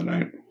 let's go another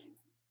night.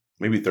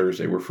 Maybe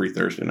Thursday. We're free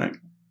Thursday night.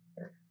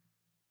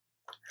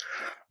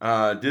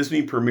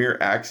 Disney Premier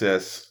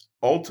Access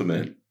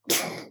Ultimate.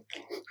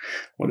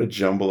 What a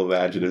jumble of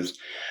adjectives.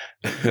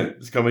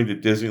 It's coming to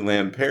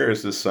Disneyland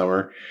Paris this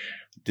summer.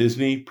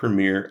 Disney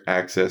Premier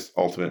Access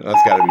Ultimate.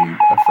 That's got to be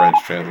a French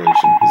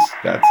translation because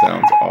that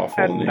sounds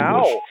awful in English.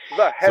 Now,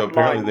 the so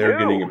apparently they're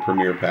getting a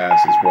Premier Pass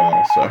as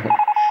well. So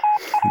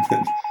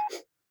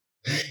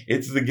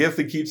it's the gift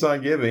that keeps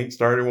on giving.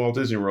 Started in Walt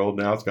Disney World.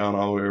 Now it's gone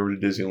all the way over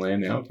to Disneyland.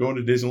 Now it's going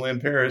to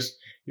Disneyland Paris.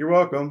 You're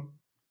welcome.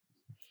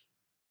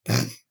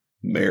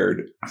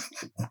 Married.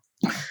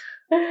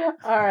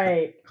 All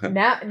right.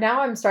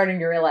 Now I'm starting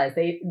to realize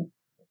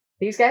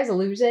these guys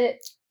lose it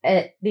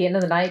at the end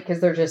of the night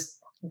because they're losing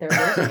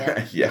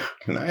it. Yeah,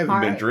 and I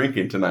haven't been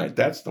drinking tonight.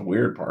 That's the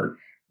weird part.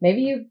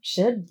 Maybe you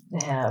should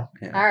have.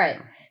 Yeah. All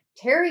right.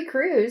 Terry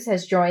Crews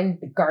has joined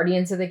the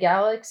Guardians of the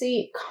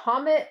Galaxy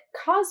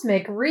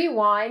Cosmic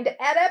Rewind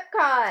at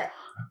Epcot.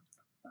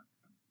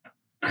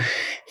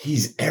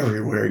 He's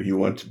everywhere you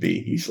want to be.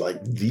 He's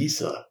like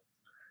Visa.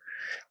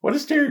 What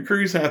does Terry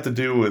Crews have to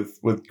do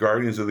with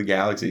Guardians of the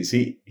Galaxy? Is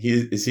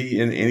he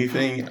in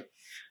anything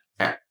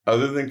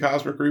other than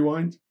Cosmic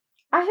Rewind?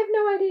 I have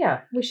no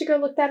idea. We should go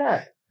look that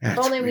up. That's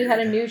if only weird. we had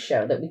a news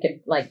show that we could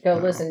go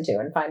listen to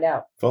and find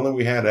out. If only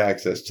we had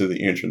access to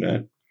the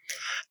internet.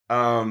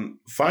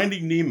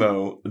 Finding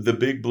Nemo, The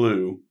Big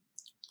Blue,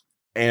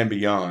 and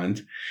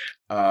Beyond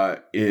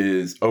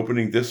is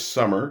opening this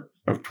summer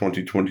of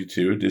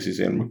 2022 at Disney's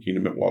Animal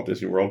Kingdom at Walt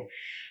Disney World.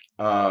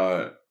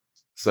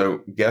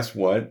 So guess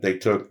what? They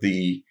took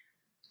the,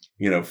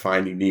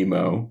 Finding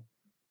Nemo.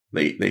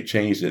 They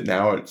changed it.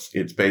 Now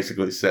it's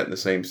basically set in the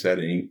same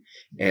setting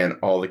and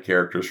all the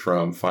characters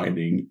from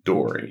Finding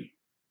Dory.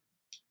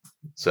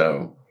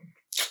 So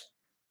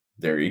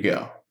there you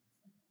go.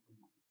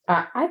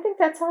 I think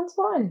that sounds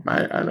fun.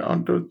 I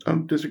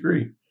don't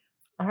disagree.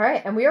 All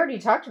right. And we already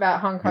talked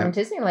about Hong Kong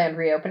Disneyland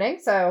reopening.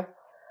 So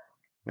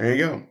there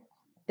you go.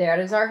 That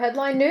is our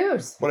headline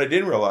news. What I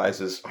didn't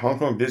realize is Hong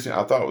Kong Disney,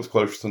 I thought it was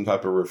closed for some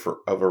type of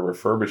a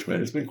refurbishment.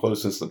 It's been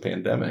closed since the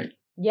pandemic.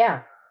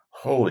 Yeah.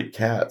 Holy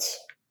cats.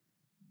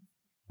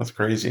 That's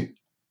crazy.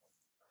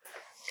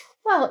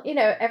 Well,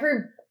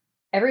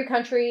 every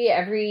country,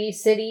 every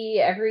city,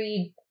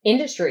 every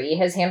industry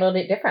has handled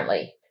it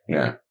differently.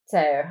 Yeah.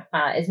 So,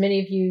 as many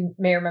of you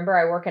may remember,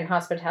 I work in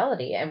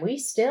hospitality, and we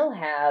still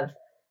have,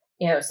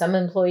 some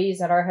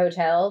employees at our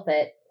hotel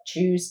that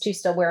choose to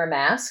still wear a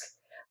mask.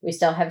 We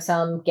still have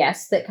some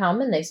guests that come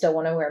and they still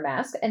want to wear a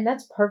mask, and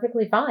that's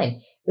perfectly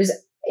fine.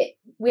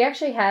 We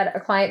actually had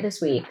a client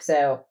this week,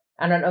 so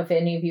I don't know if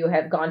any of you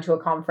have gone to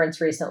a conference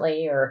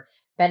recently or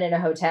been in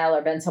a hotel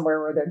or been somewhere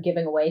where they're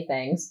giving away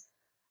things.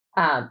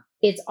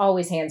 It's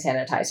always hand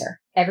sanitizer.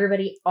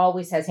 Everybody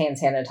always has hand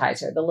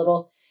sanitizer. The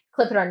little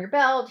clip it on your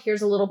belt.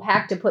 Here's a little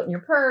pack to put in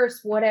your purse,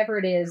 whatever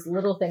it is,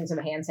 little things of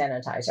hand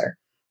sanitizer.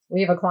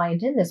 We have a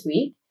client in this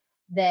week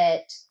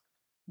that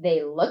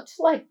they looked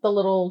like the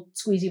little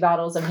squeezy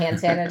bottles of hand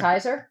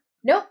sanitizer.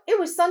 Nope, it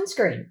was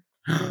sunscreen.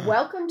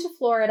 Welcome to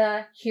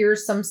Florida.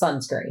 Here's some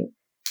sunscreen.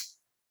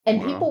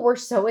 And people were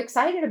so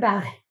excited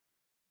about it.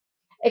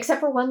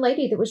 Except for one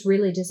lady that was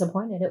really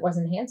disappointed it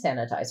wasn't hand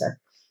sanitizer.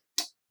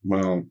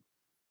 Well,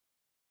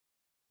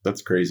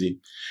 that's crazy.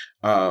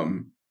 What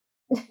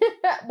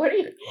are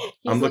you?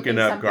 I'm looking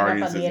up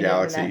Guardians of the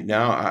Galaxy.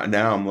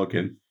 Now I'm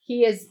looking.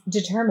 He is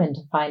determined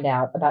to find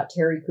out about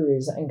Terry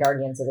Crews and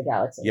Guardians of the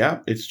Galaxy. Yeah,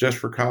 it's just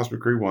for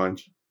Cosmic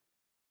Rewind.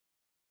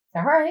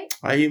 All right.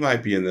 He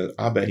might be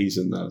I bet he's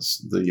in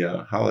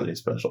the holiday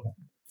special.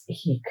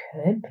 He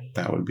could be.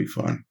 That would be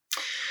fun.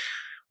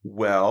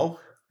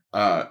 Well,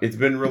 it's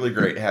been really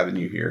great having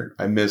you here.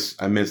 I miss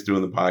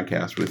doing the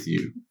podcast with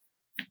you.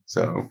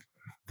 So,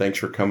 thanks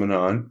for coming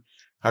on.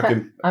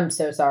 I'm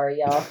so sorry,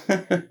 y'all.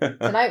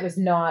 Tonight was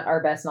not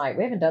our best night.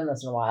 We haven't done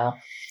this in a while.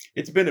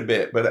 It's been a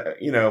bit, but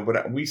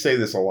we say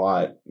this a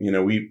lot.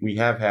 We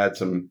have had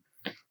some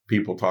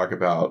people talk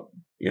about,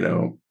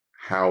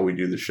 how we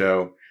do the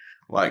show.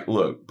 Like,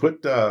 look,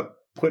 put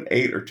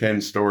 8 or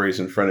 10 stories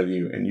in front of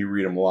you and you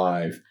read them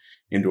live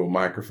into a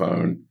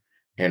microphone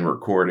and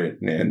record it.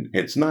 And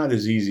it's not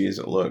as easy as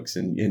it looks.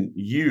 And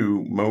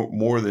you,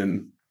 more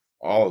than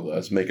all of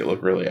us, make it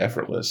look really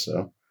effortless.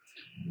 So,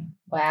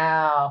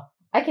 wow.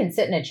 I can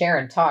sit in a chair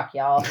and talk,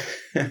 y'all.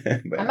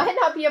 I might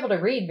not be able to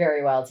read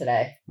very well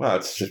today. Well,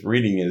 it's just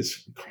reading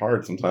is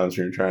hard sometimes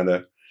when you're trying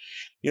to,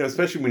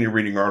 especially when you're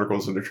reading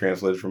articles that are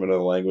translated from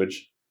another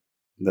language.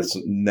 That's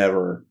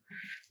never,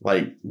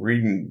 like,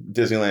 reading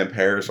Disneyland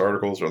Paris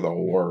articles are the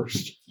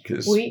worst.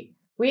 Because we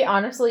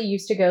honestly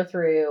used to go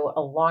through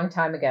a long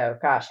time ago.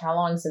 Gosh, how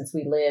long since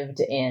we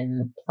lived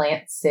in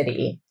Plant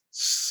City?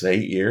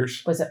 8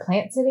 years. Was it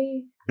Plant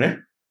City? Yeah.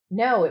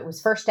 No, it was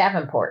First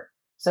Davenport.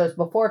 So it's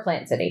before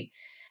Plant City.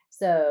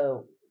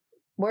 So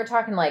we're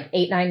talking like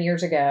 8-9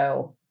 years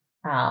ago,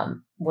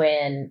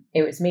 when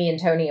it was me and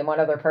Tony and one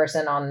other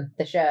person on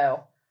the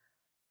show.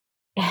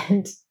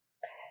 And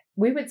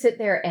we would sit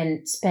there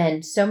and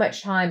spend so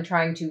much time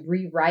trying to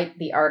rewrite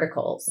the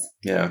articles.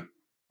 Yeah.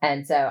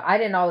 And so I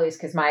didn't always,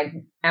 because my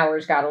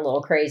hours got a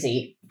little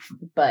crazy,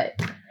 but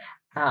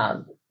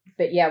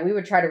yeah, we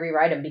would try to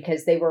rewrite them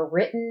because they were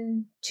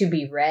written to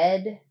be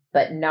read,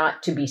 but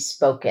not to be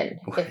spoken,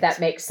 if that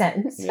makes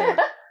sense. Yeah.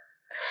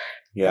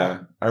 Yeah.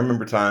 I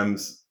remember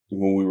times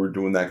when we were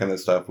doing that kind of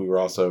stuff, we were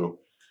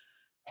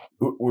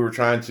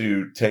trying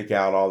to take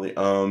out all the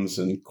ums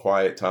and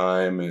quiet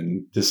time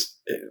and just,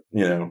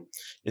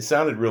 it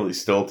sounded really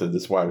stilted.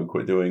 That's why we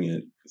quit doing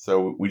it.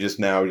 So we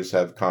just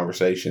have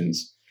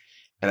conversations,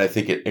 and I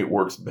think it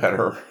works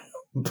better.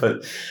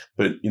 but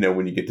when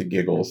you get the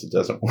giggles, it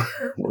doesn't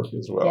work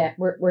as well. Yeah,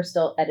 we're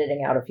still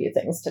editing out a few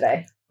things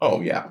today.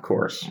 Oh yeah, of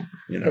course.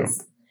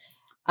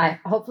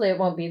 Hopefully it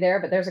won't be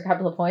there, but there's a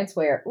couple of points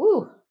where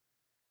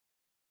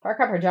Park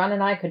Hopper John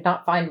and I could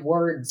not find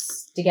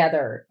words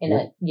together in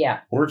it. Yeah.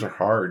 Words are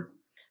hard.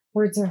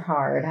 Words are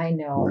hard. I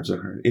know. Words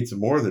are hard. It's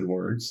more than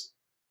words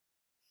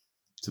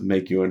to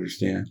make you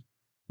understand.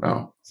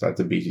 Oh, it's not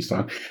the Bee Gees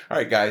song. All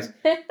right, guys.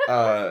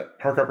 Park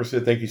Hopper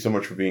Sid, thank you so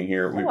much for being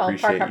here. We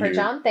appreciate Park Hopper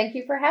John, thank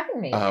you for having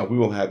me. We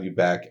will have you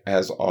back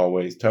as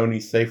always. Tony,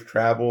 safe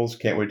travels.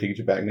 Can't wait to get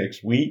you back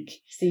next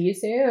week. See you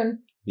soon.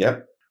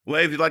 Yep. Well,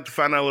 if you'd like to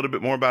find out a little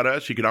bit more about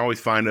us, you can always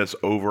find us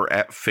over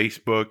at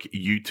Facebook,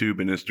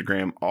 YouTube, and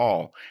Instagram,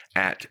 all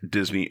at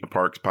Disney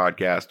Parks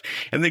Podcast.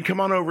 And then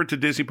come on over to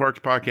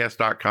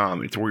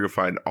DisneyParksPodcast.com. It's where you'll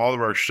find all of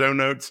our show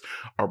notes,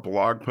 our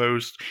blog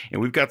posts, and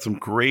we've got some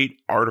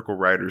great article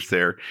writers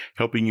there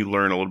helping you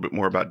learn a little bit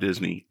more about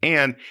Disney.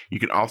 And you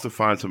can also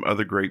find some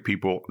other great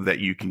people that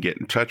you can get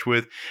in touch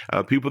with,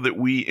 people that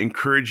we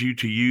encourage you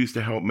to use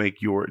to help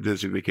make your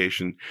Disney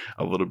vacation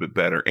a little bit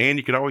better. And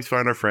you can always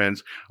find our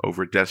friends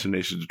over at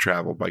Destinations to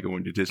Travel by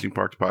going to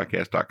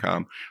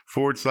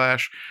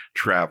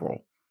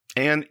DisneyParksPodcast.com/travel.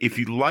 And if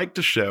you like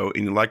the show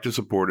and you like to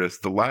support us,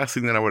 the last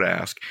thing that I would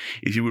ask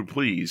is you would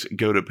please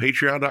go to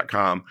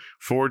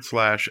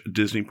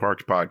patreon.com/Disney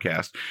Parks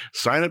Podcast.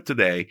 Sign up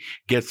today,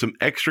 get some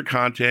extra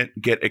content,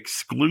 get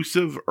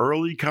exclusive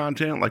early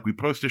content, like we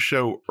post a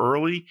show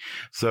early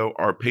so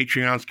our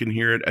Patreons can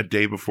hear it a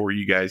day before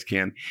you guys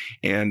can.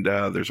 And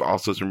there's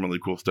also some really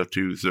cool stuff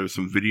too. So there's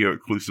some video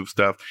exclusive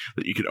stuff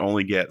that you can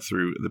only get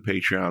through the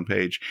Patreon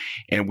page.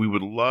 And we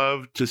would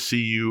love to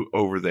see you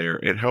over there.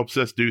 It helps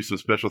us do some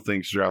special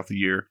things throughout the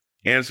year.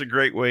 And it's a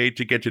great way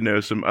to get to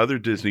know some other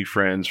Disney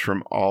friends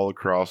from all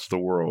across the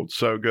world.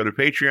 So go to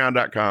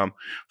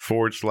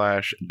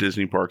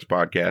patreon.com/Disney Parks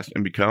Podcast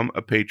and become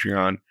a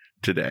Patreon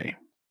today.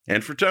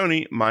 And for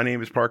Tony, my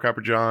name is Park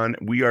Hopper John.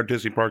 We are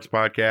Disney Parks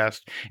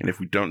Podcast. And if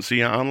we don't see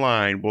you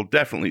online, we'll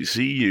definitely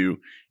see you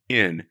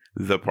in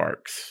the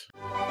parks.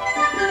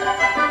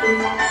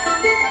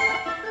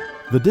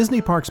 The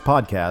Disney Parks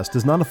Podcast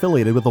is not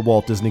affiliated with the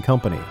Walt Disney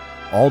Company.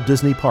 All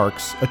Disney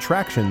parks,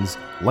 attractions,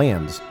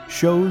 lands,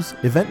 shows,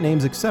 event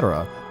names,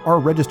 etc. are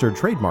registered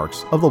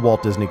trademarks of the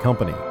Walt Disney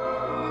Company.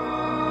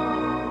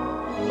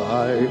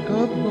 Like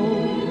a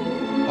bolt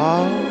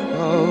out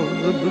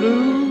of the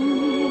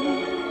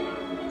blue,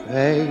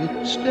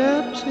 fate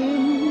steps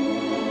in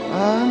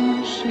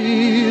and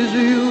sees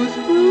you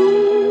through.